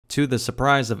To the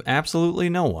surprise of absolutely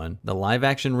no one, the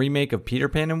live-action remake of Peter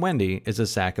Pan and Wendy is a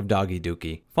sack of doggy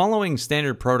dookie. Following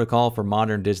standard protocol for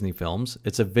modern Disney films,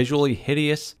 it's a visually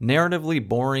hideous, narratively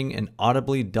boring, and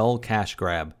audibly dull cash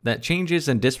grab that changes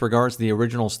and disregards the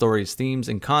original story's themes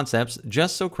and concepts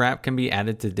just so crap can be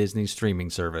added to Disney's streaming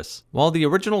service. While the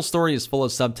original story is full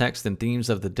of subtext and themes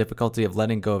of the difficulty of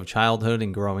letting go of childhood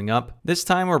and growing up, this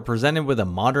time we're presented with a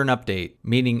modern update,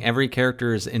 meaning every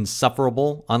character is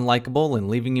insufferable, unlikable, and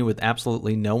leaving you with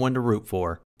absolutely no one to root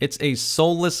for. It's a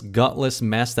soulless, gutless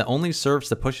mess that only serves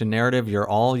to push a narrative you're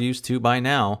all used to by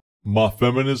now. My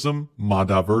feminism, my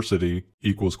diversity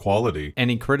equals quality.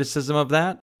 Any criticism of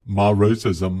that? My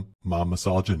racism, my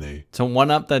misogyny. To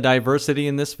one-up the diversity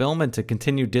in this film and to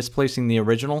continue displacing the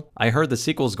original, I heard the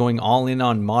sequel's going all in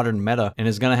on modern meta and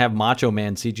is gonna have Macho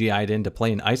Man CGI'd in to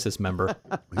play an ISIS member.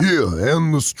 Yeah,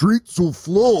 and the streets will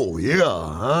flow,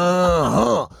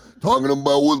 yeah, Talking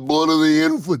about with blood of the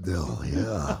infidel,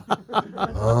 yeah.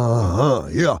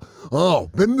 Yeah. Oh,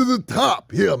 been to the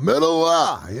top, yeah, met a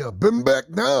lie, yeah, been back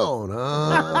down,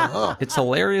 It's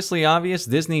hilariously obvious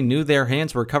Disney knew their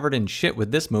hands were covered in shit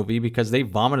with this movie because they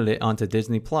vomited it onto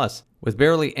Disney Plus. With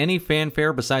barely any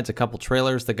fanfare besides a couple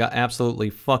trailers that got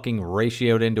absolutely fucking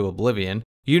ratioed into oblivion.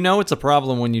 You know it's a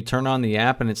problem when you turn on the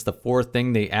app and it's the fourth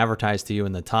thing they advertise to you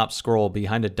in the top scroll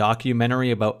behind a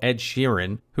documentary about Ed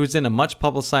Sheeran, who's in a much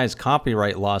publicized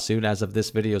copyright lawsuit as of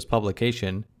this video's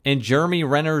publication, and Jeremy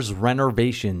Renner's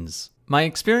renovations. My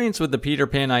experience with the Peter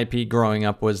Pan IP growing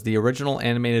up was the original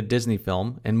animated Disney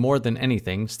film, and more than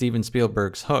anything, Steven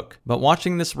Spielberg's Hook. But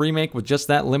watching this remake with just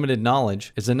that limited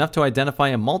knowledge is enough to identify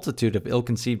a multitude of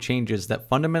ill-conceived changes that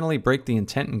fundamentally break the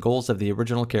intent and goals of the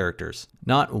original characters.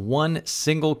 Not one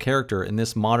single character in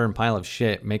this modern pile of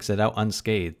shit makes it out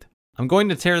unscathed. I'm going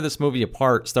to tear this movie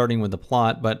apart, starting with the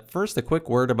plot, but first a quick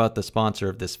word about the sponsor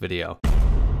of this video.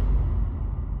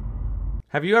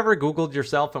 Have you ever Googled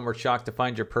yourself and were shocked to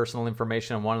find your personal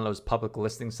information on one of those public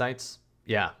listing sites?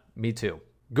 Yeah, me too.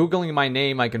 Googling my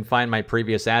name, I can find my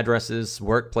previous addresses,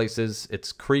 workplaces.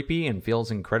 It's creepy and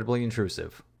feels incredibly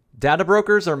intrusive. Data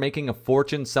brokers are making a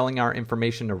fortune selling our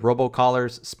information to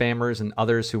robocallers, spammers, and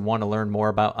others who want to learn more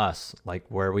about us, like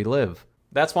where we live.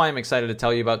 That's why I'm excited to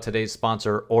tell you about today's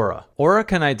sponsor, Aura. Aura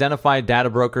can identify data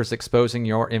brokers exposing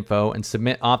your info and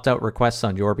submit opt-out requests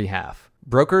on your behalf.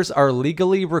 Brokers are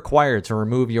legally required to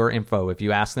remove your info if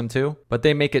you ask them to, but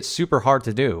they make it super hard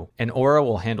to do, and Aura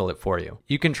will handle it for you.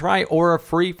 You can try Aura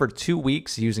free for 2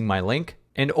 weeks using my link,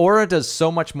 and Aura does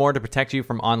so much more to protect you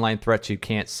from online threats you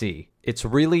can't see. It's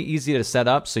really easy to set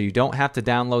up so you don't have to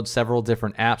download several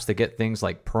different apps to get things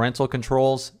like parental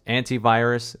controls,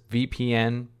 antivirus,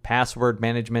 VPN, password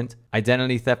management,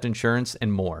 identity theft insurance,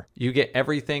 and more. You get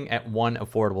everything at one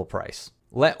affordable price.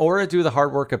 Let Aura do the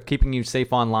hard work of keeping you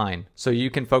safe online, so you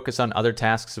can focus on other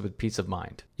tasks with peace of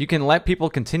mind. You can let people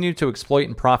continue to exploit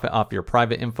and profit off your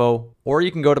private info, or you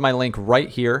can go to my link right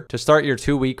here to start your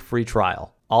 2-week free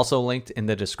trial, also linked in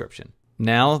the description.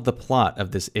 Now, the plot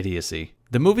of this idiocy.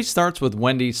 The movie starts with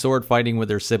Wendy sword fighting with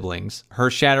her siblings, her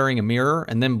shattering a mirror,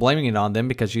 and then blaming it on them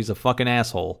because she's a fucking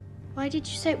asshole. Why did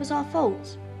you say it was our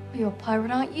fault? You're a pirate,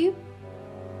 aren't you?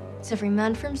 It's every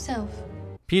man for himself.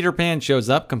 Peter Pan shows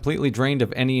up completely drained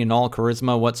of any and all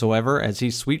charisma whatsoever as he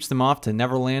sweeps them off to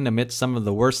Neverland amidst some of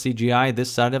the worst CGI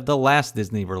this side of the last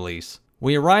Disney release.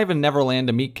 We arrive in Neverland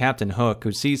to meet Captain Hook,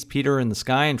 who sees Peter in the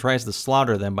sky and tries to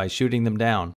slaughter them by shooting them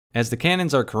down. As the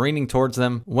cannons are careening towards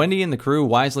them, Wendy and the crew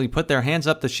wisely put their hands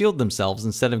up to shield themselves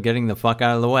instead of getting the fuck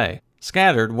out of the way.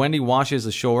 Scattered, Wendy washes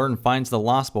ashore and finds the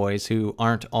Lost Boys, who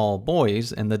aren't all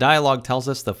boys, and the dialogue tells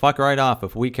us to fuck right off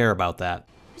if we care about that.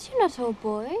 But you're not all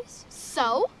boys.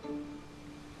 So?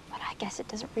 But I guess it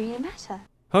doesn't really matter.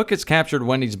 Hook has captured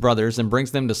Wendy's brothers and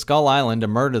brings them to Skull Island to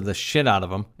murder the shit out of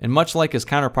them, and much like his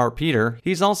counterpart Peter,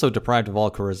 he's also deprived of all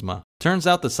charisma. Turns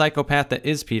out the psychopath that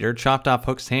is Peter chopped off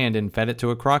Hook's hand and fed it to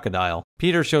a crocodile.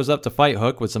 Peter shows up to fight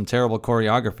Hook with some terrible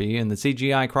choreography, and the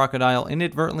CGI crocodile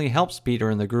inadvertently helps Peter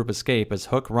and the group escape as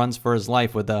Hook runs for his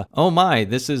life with a, "Oh my,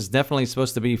 this is definitely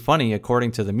supposed to be funny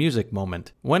according to the music"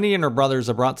 moment. Wendy and her brothers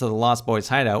are brought to the Lost Boys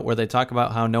hideout where they talk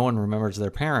about how no one remembers their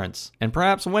parents, and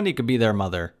perhaps Wendy could be their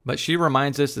mother. But she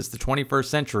reminds us it's the 21st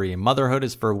century and motherhood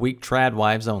is for weak trad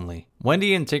wives only.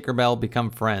 Wendy and Tinkerbell become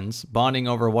friends, bonding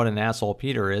over what an asshole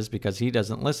Peter is because he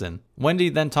doesn't listen. Wendy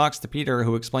then talks to Peter,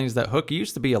 who explains that Hook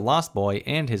used to be a lost boy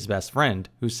and his best friend,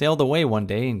 who sailed away one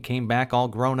day and came back all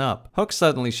grown up. Hook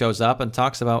suddenly shows up and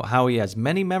talks about how he has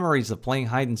many memories of playing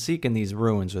hide and seek in these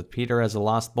ruins with Peter as a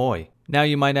lost boy. Now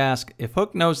you might ask, if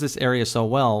Hook knows this area so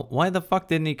well, why the fuck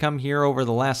didn't he come here over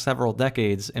the last several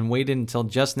decades and waited until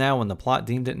just now when the plot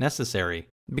deemed it necessary?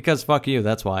 Because fuck you,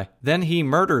 that's why. Then he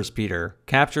murders Peter,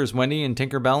 captures Wendy and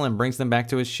Tinkerbell and brings them back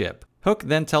to his ship. Hook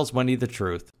then tells Wendy the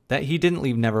truth, that he didn't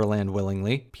leave Neverland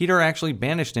willingly. Peter actually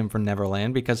banished him from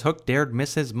Neverland because Hook dared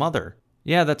miss his mother.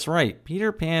 Yeah, that's right,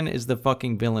 Peter Pan is the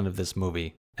fucking villain of this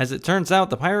movie. As it turns out,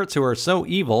 the pirates who are so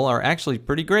evil are actually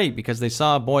pretty great because they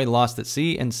saw a boy lost at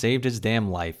sea and saved his damn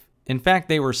life. In fact,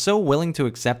 they were so willing to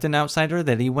accept an outsider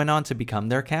that he went on to become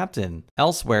their captain.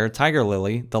 Elsewhere, Tiger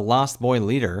Lily, the Lost Boy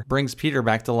leader, brings Peter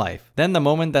back to life. Then the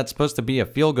moment that's supposed to be a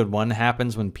feel-good one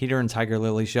happens when Peter and Tiger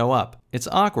Lily show up. It's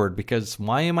awkward because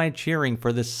why am I cheering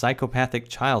for this psychopathic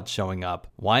child showing up?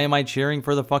 Why am I cheering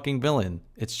for the fucking villain?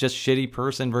 It's just shitty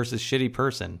person versus shitty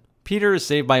person. Peter is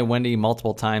saved by Wendy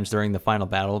multiple times during the final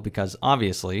battle because,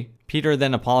 obviously, Peter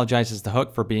then apologizes to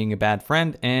Hook for being a bad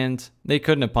friend, and they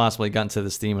couldn't have possibly gotten to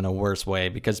this theme in a worse way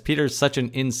because Peter's such an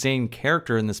insane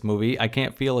character in this movie, I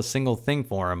can't feel a single thing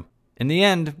for him. In the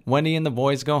end, Wendy and the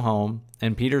boys go home,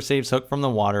 and Peter saves Hook from the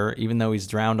water even though he's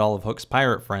drowned all of Hook's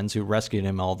pirate friends who rescued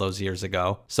him all those years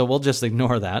ago, so we'll just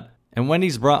ignore that. And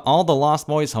Wendy's brought all the Lost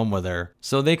Boys home with her,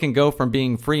 so they can go from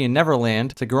being free in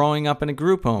Neverland to growing up in a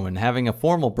group home and having a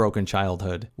formal broken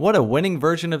childhood. What a winning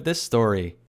version of this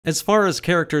story. As far as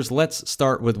characters, let's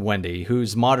start with Wendy,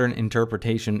 whose modern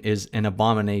interpretation is an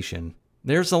abomination.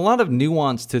 There's a lot of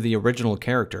nuance to the original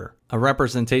character. A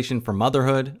representation for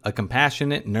motherhood, a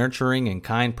compassionate, nurturing, and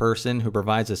kind person who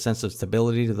provides a sense of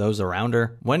stability to those around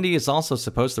her. Wendy is also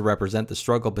supposed to represent the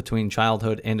struggle between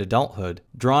childhood and adulthood,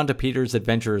 drawn to Peter's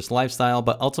adventurous lifestyle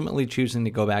but ultimately choosing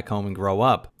to go back home and grow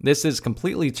up. This is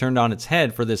completely turned on its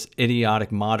head for this idiotic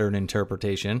modern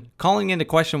interpretation, calling into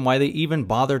question why they even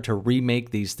bothered to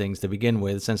remake these things to begin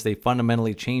with since they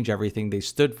fundamentally change everything they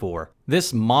stood for.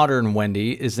 This modern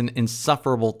Wendy is an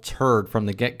insufferable turd from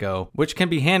the get-go, which can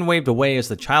be hand-waved away as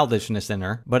the childishness in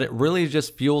her, but it really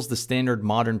just fuels the standard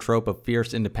modern trope of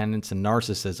fierce independence and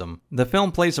narcissism. The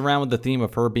film plays around with the theme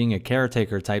of her being a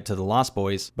caretaker type to the Lost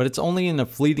Boys, but it's only in a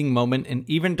fleeting moment, and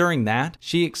even during that,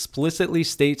 she explicitly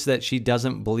states that she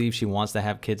doesn't believe she wants to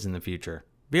have kids in the future.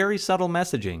 Very subtle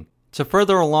messaging. To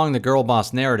further along the girl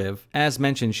boss narrative, as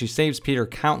mentioned, she saves Peter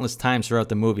countless times throughout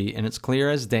the movie, and it's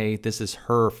clear as day this is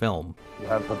her film. You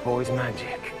have the boy's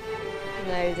magic.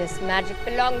 No, this magic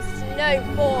belongs to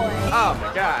no boy. Oh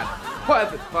my god,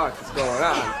 what the fuck is going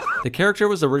on? The character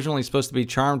was originally supposed to be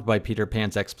charmed by Peter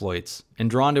Pan's exploits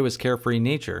and drawn to his carefree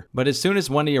nature, but as soon as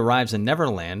Wendy arrives in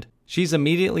Neverland, she's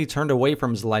immediately turned away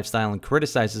from his lifestyle and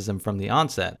criticizes him from the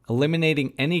onset,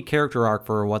 eliminating any character arc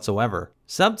for her whatsoever.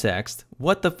 Subtext,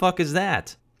 what the fuck is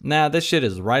that? Nah, this shit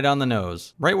is right on the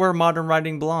nose, right where modern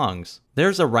writing belongs.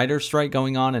 There's a writer's strike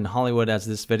going on in Hollywood as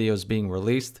this video is being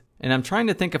released, and I'm trying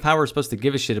to think of how we're supposed to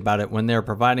give a shit about it when they're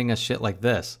providing us shit like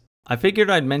this. I figured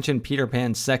I'd mention Peter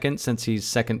Pan second since he's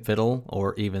second fiddle,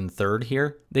 or even third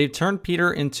here. They've turned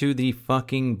Peter into the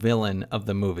fucking villain of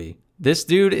the movie. This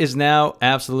dude is now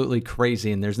absolutely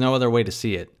crazy and there's no other way to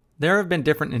see it. There have been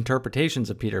different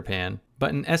interpretations of Peter Pan, but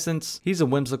in essence, he's a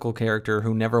whimsical character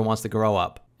who never wants to grow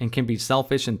up, and can be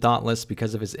selfish and thoughtless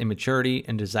because of his immaturity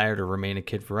and desire to remain a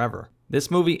kid forever. This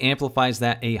movie amplifies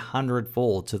that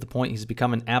 100-fold to the point he's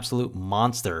become an absolute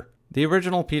monster. The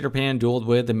original Peter Pan dueled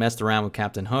with and messed around with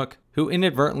Captain Hook, who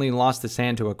inadvertently lost his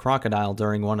hand to a crocodile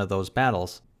during one of those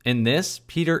battles. In this,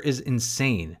 Peter is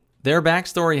insane. Their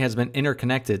backstory has been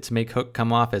interconnected to make Hook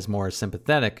come off as more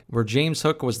sympathetic, where James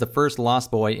Hook was the first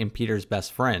Lost Boy and Peter's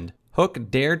best friend.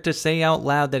 Hook dared to say out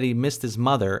loud that he missed his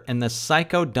mother, and the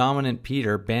psycho-dominant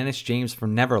Peter banished James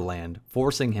from Neverland,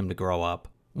 forcing him to grow up.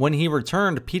 When he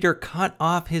returned, Peter cut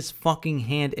off his fucking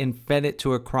hand and fed it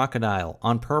to a crocodile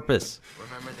on purpose.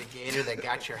 Remember the gator that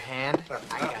got your hand?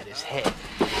 I got his head.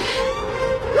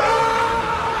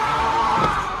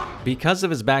 Because of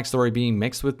his backstory being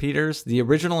mixed with Peter's, the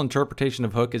original interpretation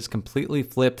of Hook is completely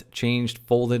flipped, changed,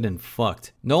 folded, and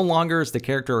fucked. No longer is the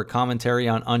character a commentary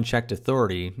on unchecked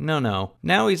authority. No.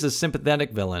 Now he's a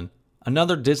sympathetic villain.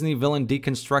 Another Disney villain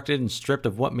deconstructed and stripped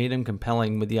of what made him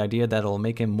compelling with the idea that it'll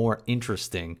make him more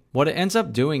interesting. What it ends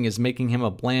up doing is making him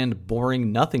a bland,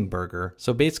 boring nothing burger,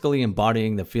 so basically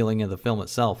embodying the feeling of the film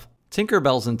itself.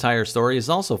 Tinkerbell's entire story is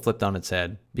also flipped on its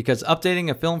head, because updating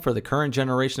a film for the current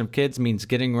generation of kids means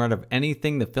getting rid of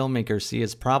anything the filmmakers see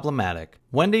as problematic.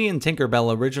 Wendy and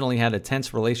Tinkerbell originally had a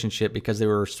tense relationship because they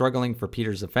were struggling for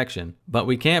Peter's affection, but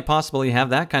we can't possibly have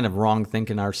that kind of wrong think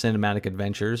in our cinematic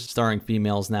adventures starring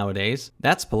females nowadays.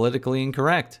 That's politically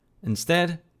incorrect.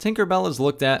 Instead, Tinkerbell is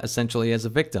looked at essentially as a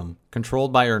victim,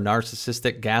 controlled by her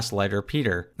narcissistic gaslighter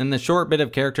Peter, and the short bit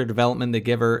of character development they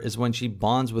give her is when she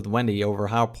bonds with Wendy over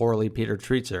how poorly Peter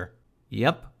treats her.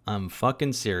 Yep, I'm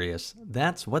fucking serious.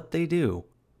 That's what they do.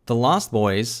 The Lost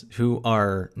Boys, who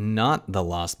are not the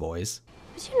Lost Boys.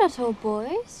 But you're not all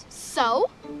boys. So?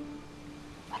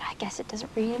 But I guess it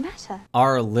doesn't really matter.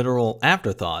 Are literal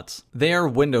afterthoughts. They are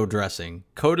window dressing,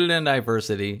 coded in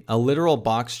diversity, a literal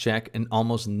box check, and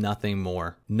almost nothing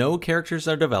more. No characters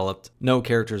are developed, no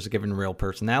characters are given real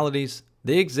personalities.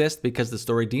 They exist because the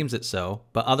story deems it so,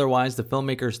 but otherwise the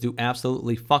filmmakers do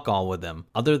absolutely fuck all with them,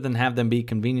 other than have them be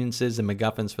conveniences and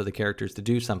MacGuffins for the characters to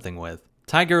do something with.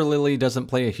 Tiger Lily doesn't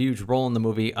play a huge role in the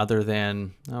movie other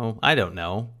than, oh, I don't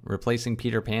know, replacing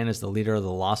Peter Pan as the leader of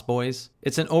the Lost Boys.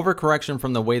 It's an overcorrection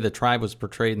from the way the tribe was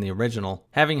portrayed in the original,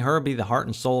 having her be the heart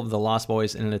and soul of the Lost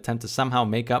Boys in an attempt to somehow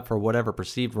make up for whatever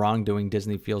perceived wrongdoing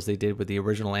Disney feels they did with the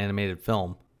original animated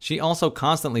film. She also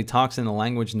constantly talks in a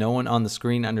language no one on the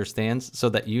screen understands so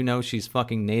that you know she's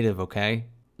fucking native, okay?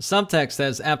 Subtext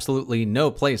has absolutely no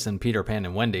place in Peter Pan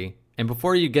and Wendy. And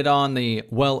before you get on the,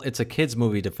 well, it's a kids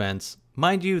movie defense,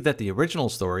 mind you that the original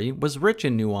story was rich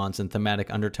in nuance and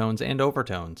thematic undertones and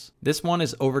overtones. This one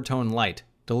is overtone light,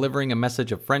 delivering a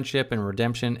message of friendship and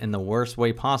redemption in the worst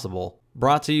way possible,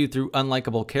 brought to you through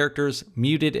unlikable characters,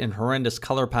 muted and horrendous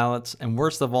color palettes, and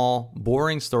worst of all,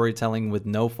 boring storytelling with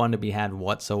no fun to be had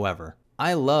whatsoever.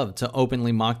 I love to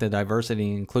openly mock the diversity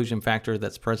and inclusion factor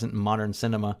that's present in modern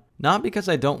cinema, not because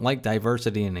I don't like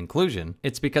diversity and inclusion,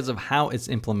 it's because of how it's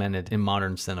implemented in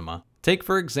modern cinema. Take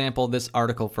for example this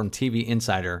article from TV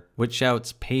Insider, which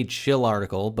shouts page shill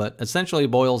article, but essentially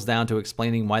boils down to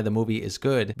explaining why the movie is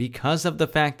good because of the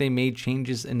fact they made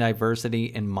changes in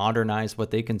diversity and modernized what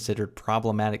they considered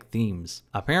problematic themes.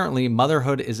 Apparently,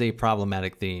 motherhood is a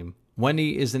problematic theme.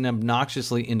 Wendy is an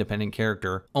obnoxiously independent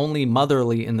character, only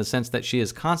motherly in the sense that she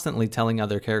is constantly telling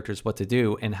other characters what to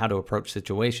do and how to approach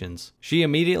situations. She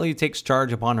immediately takes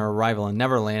charge upon her arrival in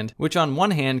Neverland, which on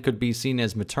one hand could be seen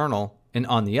as maternal, and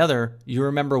on the other, you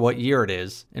remember what year it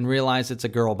is and realize it's a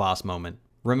girl boss moment.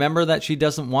 Remember that she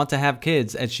doesn't want to have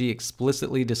kids, as she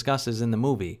explicitly discusses in the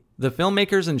movie. The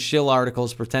filmmakers and shill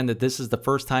articles pretend that this is the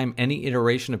first time any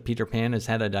iteration of Peter Pan has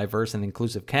had a diverse and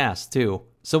inclusive cast, too.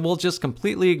 So we'll just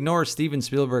completely ignore Steven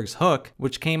Spielberg's Hook,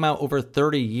 which came out over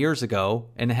 30 years ago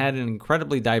and had an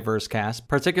incredibly diverse cast,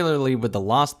 particularly with the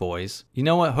Lost Boys. You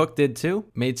know what Hook did too?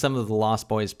 Made some of the Lost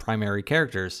Boys primary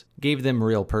characters, gave them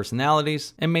real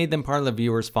personalities, and made them part of the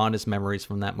viewer's fondest memories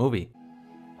from that movie.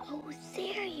 Oh,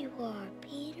 there you are,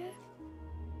 Peter.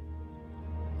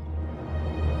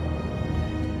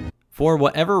 For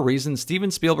whatever reason, Steven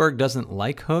Spielberg doesn't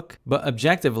like Hook, but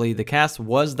objectively, the cast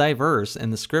was diverse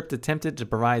and the script attempted to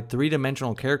provide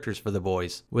three-dimensional characters for the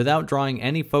boys, without drawing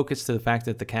any focus to the fact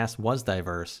that the cast was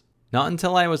diverse. Not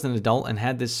until I was an adult and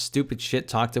had this stupid shit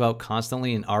talked about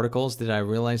constantly in articles did I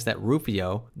realize that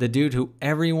Rufio, the dude who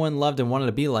everyone loved and wanted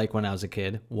to be like when I was a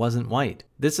kid, wasn't white.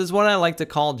 This is what I like to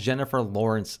call Jennifer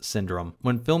Lawrence syndrome,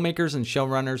 when filmmakers and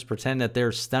showrunners pretend that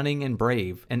they're stunning and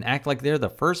brave and act like they're the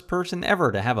first person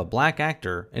ever to have a black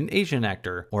actor, an Asian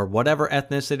actor, or whatever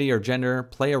ethnicity or gender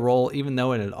play a role even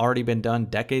though it had already been done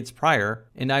decades prior,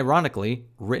 and ironically,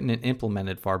 written and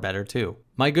implemented far better too.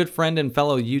 My good friend and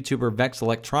fellow YouTuber Vex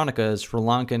Electronica is Sri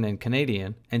Lankan and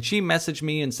Canadian, and she messaged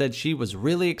me and said she was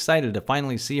really excited to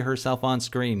finally see herself on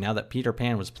screen now that Peter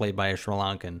Pan was played by a Sri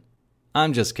Lankan.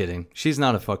 I'm just kidding, she's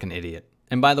not a fucking idiot.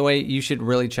 And by the way, you should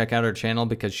really check out her channel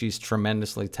because she's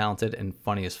tremendously talented and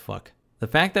funny as fuck. The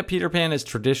fact that Peter Pan has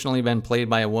traditionally been played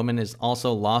by a woman is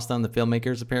also lost on the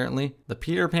filmmakers apparently. The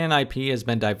Peter Pan IP has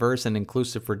been diverse and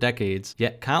inclusive for decades,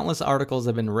 yet countless articles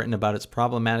have been written about its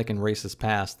problematic and racist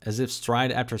past, as if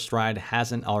stride after stride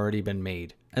hasn't already been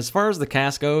made. As far as the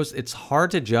cast goes, it's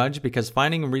hard to judge because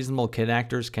finding reasonable kid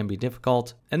actors can be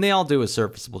difficult, and they all do a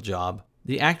serviceable job.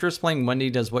 The actress playing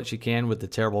Wendy does what she can with the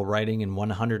terrible writing and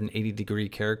 180-degree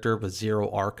character with zero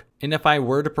arc. And if I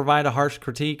were to provide a harsh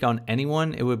critique on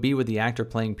anyone, it would be with the actor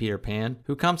playing Peter Pan,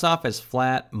 who comes off as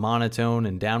flat, monotone,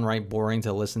 and downright boring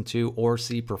to listen to or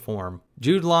see perform.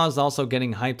 Jude Law is also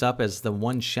getting hyped up as the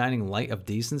one shining light of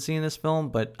decency in this film,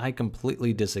 but I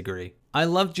completely disagree. I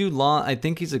love Jude Law, I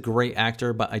think he's a great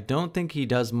actor, but I don't think he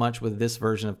does much with this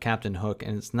version of Captain Hook,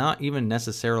 and it's not even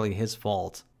necessarily his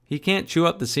fault. He can't chew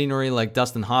up the scenery like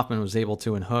Dustin Hoffman was able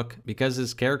to in Hook, because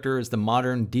his character is the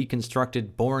modern,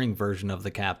 deconstructed, boring version of the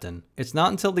Captain. It's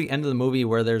not until the end of the movie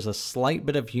where there's a slight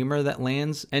bit of humor that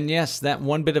lands, and yes, that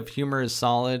one bit of humor is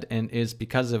solid and is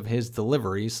because of his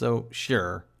delivery, so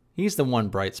sure. He's the one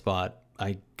bright spot,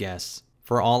 I guess,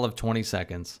 for all of 20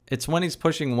 seconds. It's when he's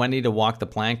pushing Wendy to walk the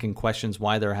plank and questions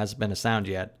why there hasn't been a sound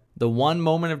yet. The one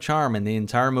moment of charm in the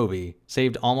entire movie,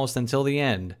 saved almost until the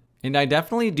end. And I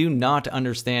definitely do not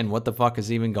understand what the fuck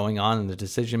is even going on in the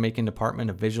decision-making department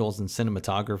of visuals and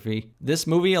cinematography. This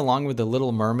movie, along with the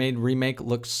Little Mermaid remake,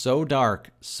 looks so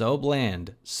dark, so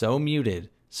bland, so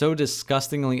muted, So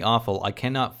disgustingly awful, I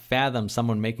cannot fathom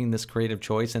someone making this creative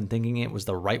choice and thinking it was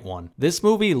the right one. This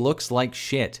movie looks like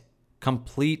shit.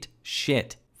 Complete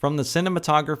shit. From the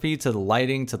cinematography to the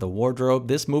lighting to the wardrobe,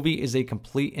 this movie is a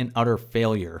complete and utter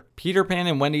failure. Peter Pan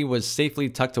and Wendy was safely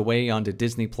tucked away onto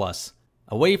Disney+,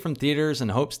 away from theaters in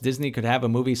hopes Disney could have a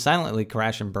movie silently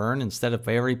crash and burn instead of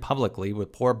very publicly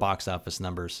with poor box office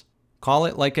numbers. Call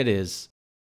it like it is.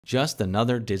 Just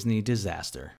another Disney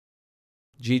disaster.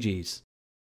 GG's.